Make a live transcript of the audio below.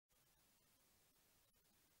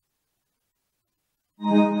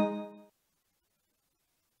Well,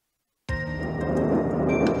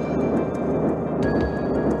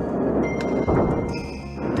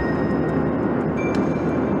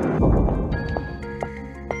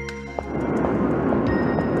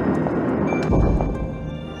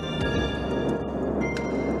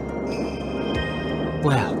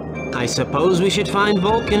 I suppose we should find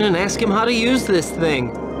Vulcan and ask him how to use this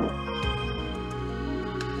thing.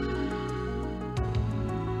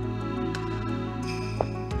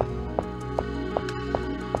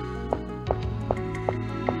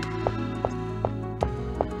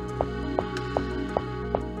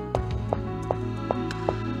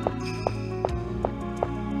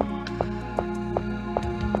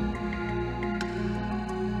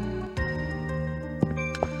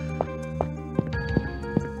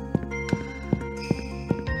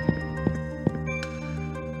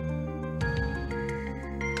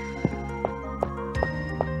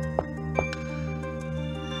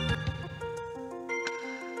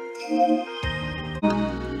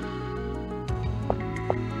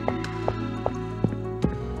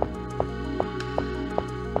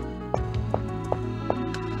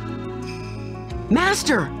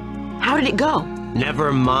 Master! How did it go?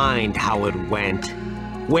 Never mind how it went.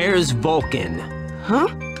 Where's Vulcan? Huh?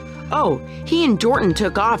 Oh, he and Dorton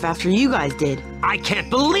took off after you guys did. I can't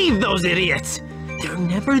believe those idiots! They're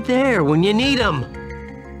never there when you need them.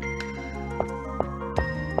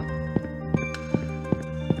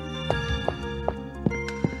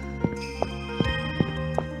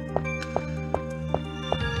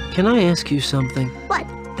 Can I ask you something? What?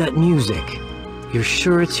 That music. You're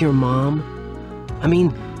sure it's your mom? I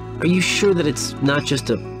mean, are you sure that it's not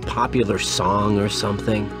just a popular song or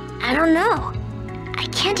something? I don't know. I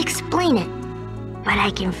can't explain it, but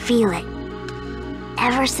I can feel it.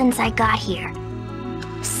 Ever since I got here,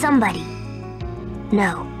 somebody,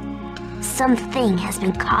 no, something has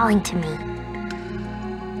been calling to me.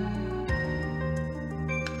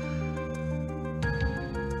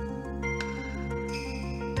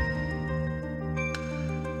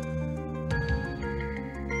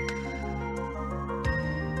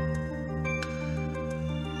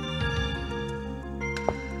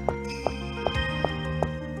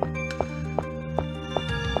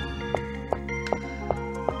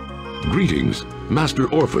 Greetings.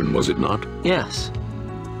 Master Orphen, was it not? Yes.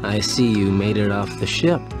 I see you made it off the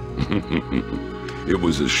ship. It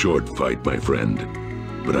was a short fight, my friend.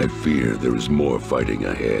 But I fear there is more fighting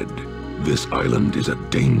ahead. This island is a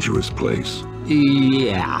dangerous place.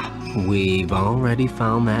 Yeah, we've already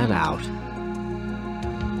found that out.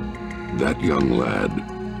 That young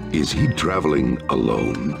lad, is he traveling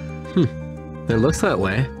alone? It looks that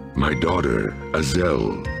way. My daughter,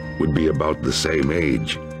 Azelle, would be about the same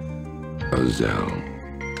age. Azelle,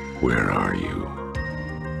 where are you?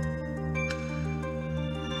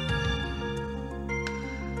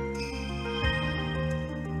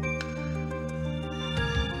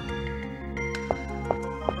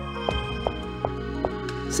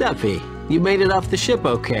 Seppi, you made it off the ship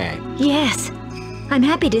okay. Yes. I'm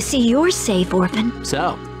happy to see you're safe, Orphen.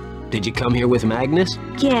 So, did you come here with Magnus?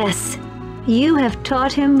 Yes. You have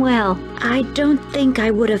taught him well. I don't think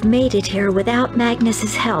I would have made it here without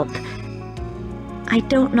Magnus's help. I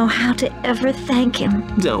don't know how to ever thank him.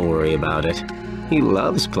 Don't worry about it. He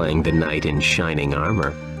loves playing the knight in shining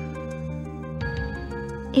armor.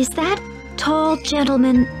 Is that tall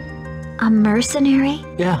gentleman a mercenary?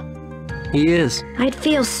 Yeah, he is. I'd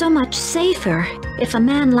feel so much safer if a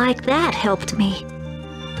man like that helped me.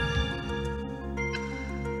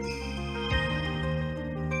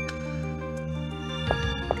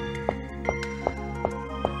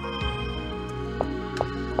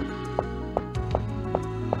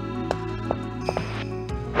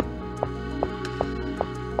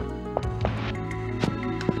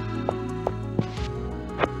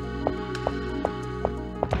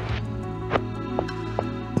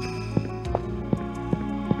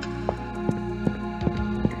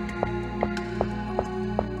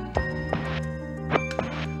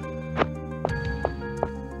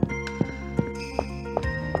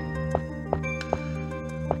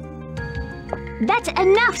 That's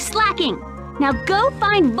enough slacking! Now go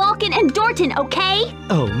find Vulcan and Dorton, okay?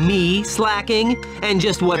 Oh, me slacking? And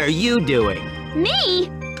just what are you doing? Me?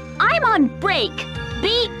 I'm on break.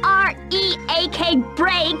 B-R-E-A-K,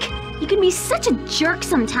 break. You can be such a jerk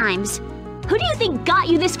sometimes. Who do you think got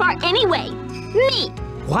you this far anyway? Me!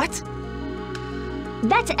 What?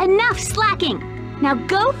 That's enough slacking. Now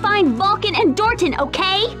go find Vulcan and Dorton,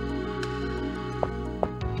 okay?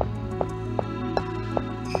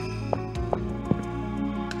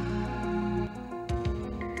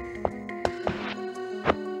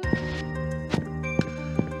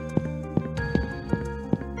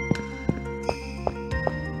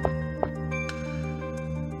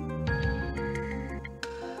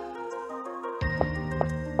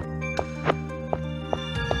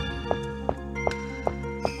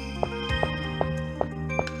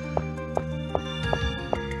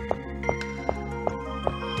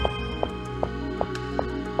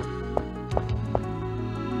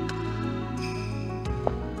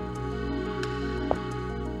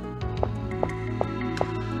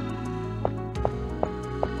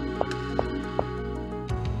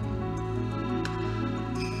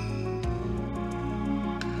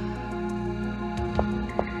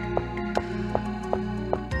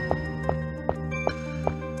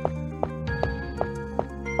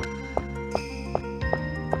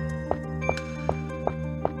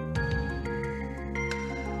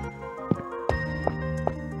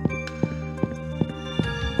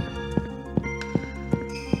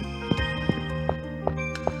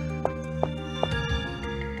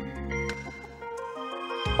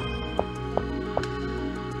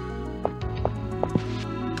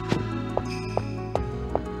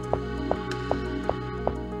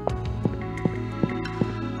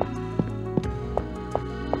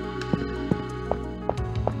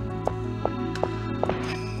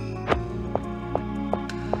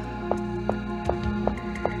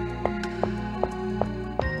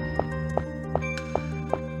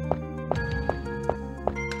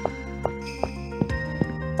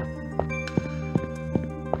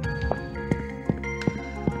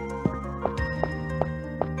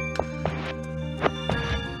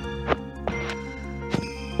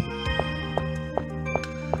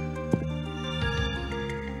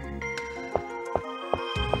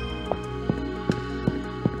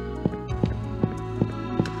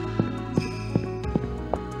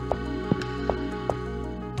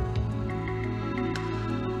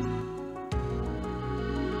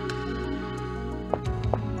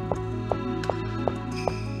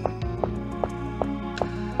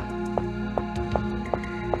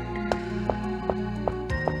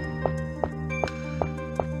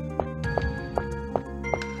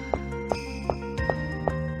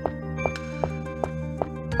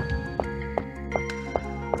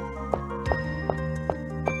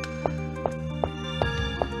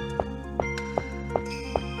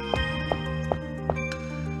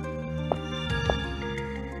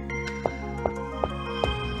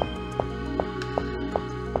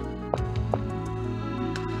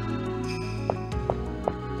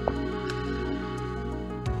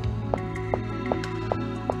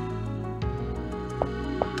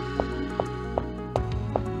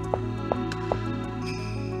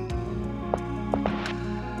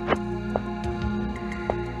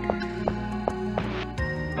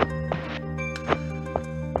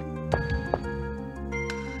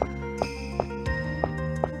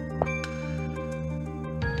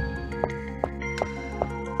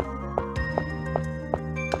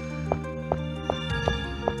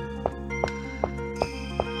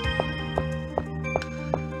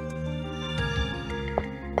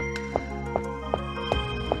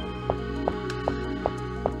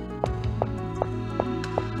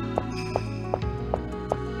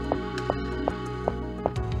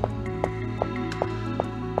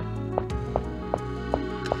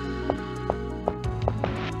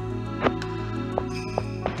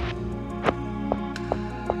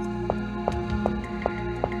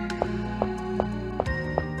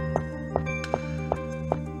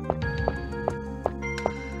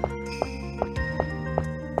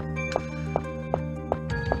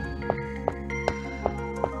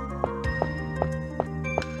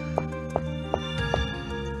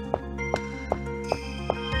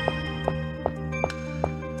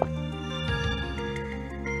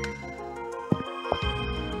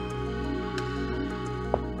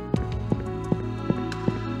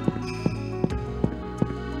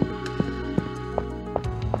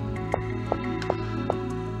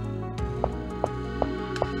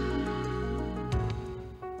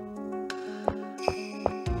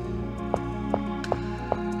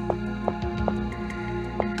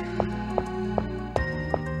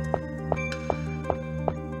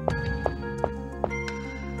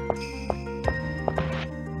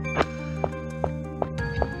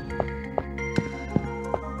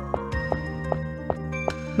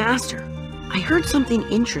 Master, I heard something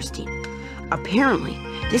interesting. Apparently,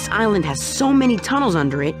 this island has so many tunnels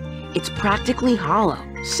under it, it's practically hollow.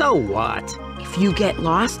 So what? If you get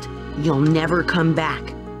lost, you'll never come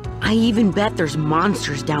back. I even bet there's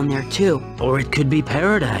monsters down there too. Or it could be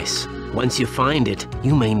paradise. Once you find it,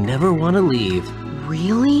 you may never want to leave.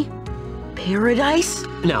 Really? Paradise?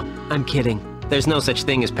 No, I'm kidding. There's no such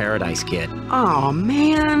thing as paradise, kid. Aw,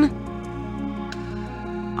 man.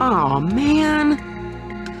 Aw, man.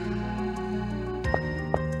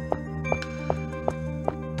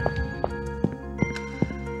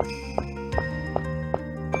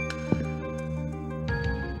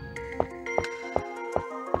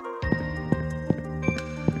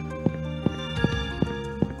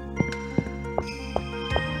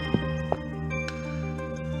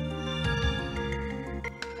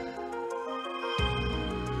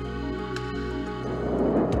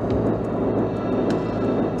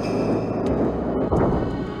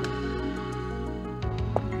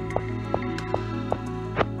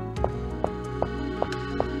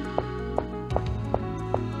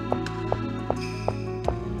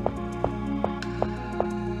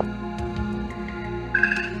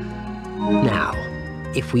 Now,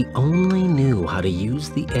 if we only knew how to use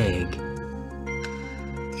the egg.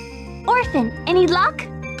 Orphen, any luck?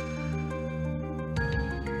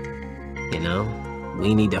 You know,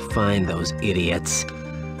 we need to find those idiots.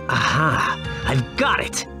 Aha! I've got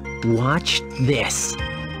it! Watch this.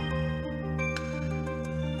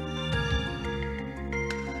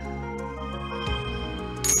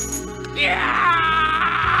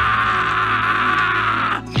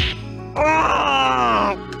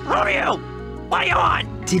 What do you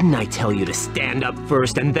want? Didn't I tell you to stand up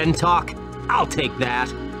first and then talk? I'll take that.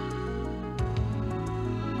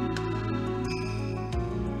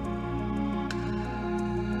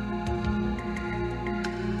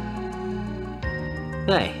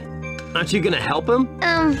 Hey, aren't you gonna help him?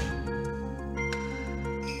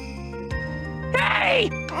 Hey!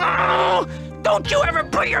 Oh, don't you ever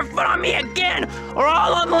put your foot on me again, or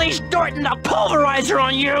I'll unleash Dorton the Pulverizer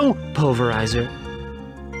on you! Pulverizer?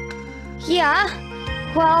 Yeah,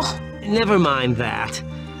 well... Never mind that.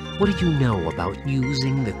 What do you know about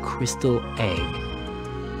using the crystal egg?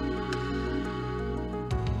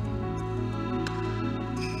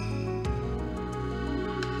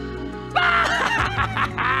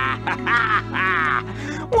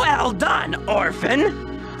 Well done,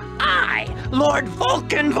 Orphen! I, Lord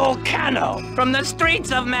Vulcan Volcano, from the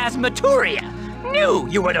streets of Masmaturia, knew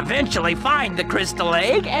you would eventually find the crystal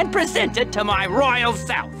egg and present it to my royal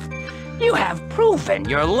self. You have proven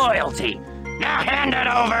your loyalty. Now hand it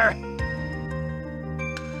over!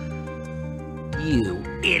 You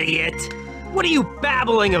idiot! What are you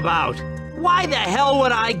babbling about? Why the hell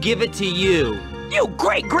would I give it to you? You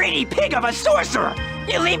great greedy pig of a sorcerer!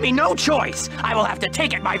 You leave me no choice! I will have to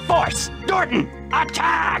take it by force! Dorton,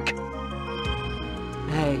 attack!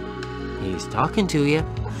 Hey, he's talking to you.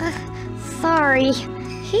 Sorry.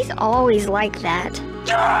 He's always like that.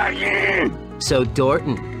 Dorton! So,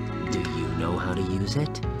 Dorton, do you know how to use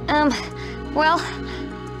it?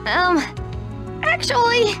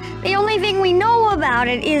 Actually, the only thing we know about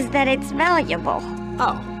it is that it's valuable.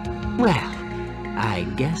 Oh, well, I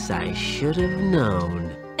guess I should have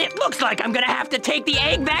known. It looks like I'm gonna have to take the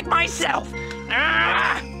egg back myself.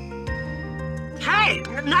 Ah! Hey,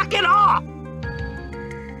 knock it off!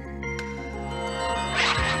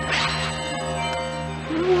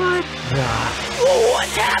 What the?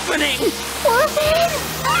 What's happening? Orphen?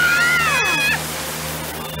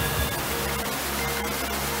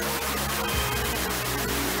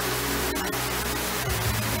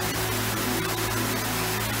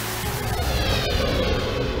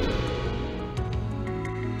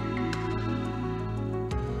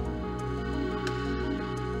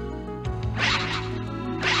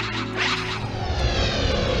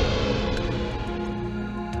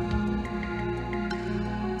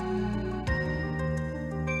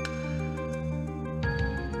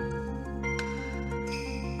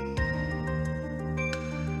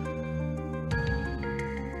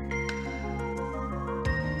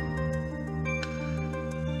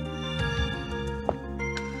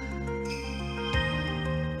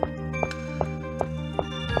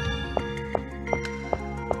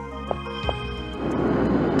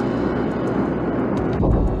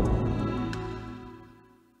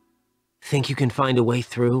 Think you can find a way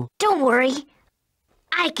through? Don't worry.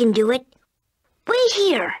 I can do it. Wait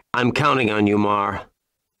here. I'm counting on you, Mar.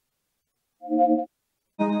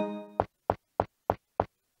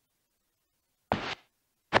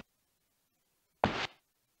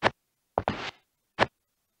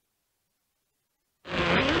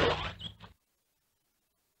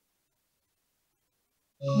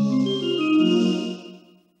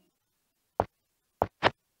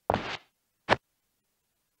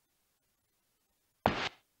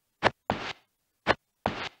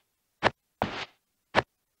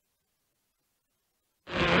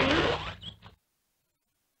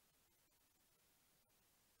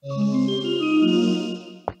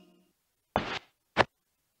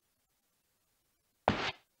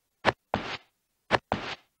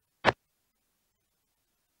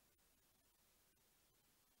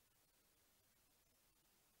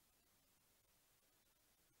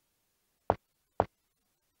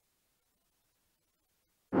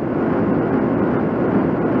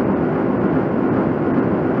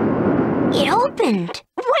 happened?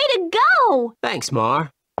 Way to go! Thanks,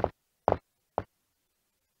 Mar.